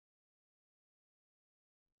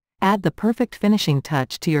Add the perfect finishing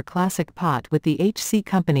touch to your classic pot with the HC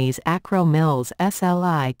Company's Akro Mils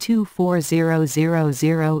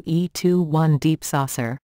Sli24000E21 deep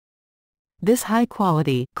saucer. This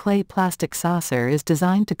high-quality, clay plastic saucer is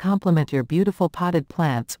designed to complement your beautiful potted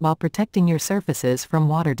plants while protecting your surfaces from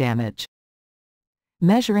water damage.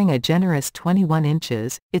 Measuring a generous 21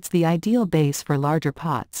 inches, it's the ideal base for larger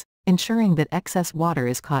pots, ensuring that excess water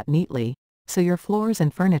is caught neatly, so your floors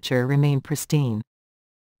and furniture remain pristine.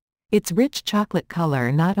 Its rich chocolate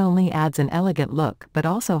color not only adds an elegant look but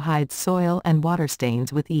also hides soil and water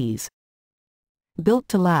stains with ease. Built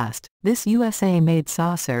to last, this USA-made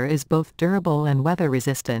saucer is both durable and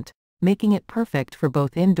weather-resistant, making it perfect for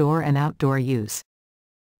both indoor and outdoor use.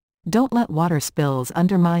 Don't let water spills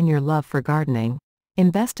undermine your love for gardening.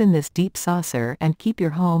 Invest in this deep saucer and keep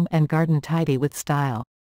your home and garden tidy with style.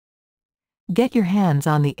 Get your hands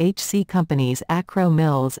on the HC Company's Akro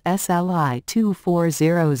Mils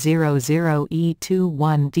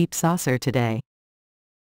Sli24000E21 deep saucer today.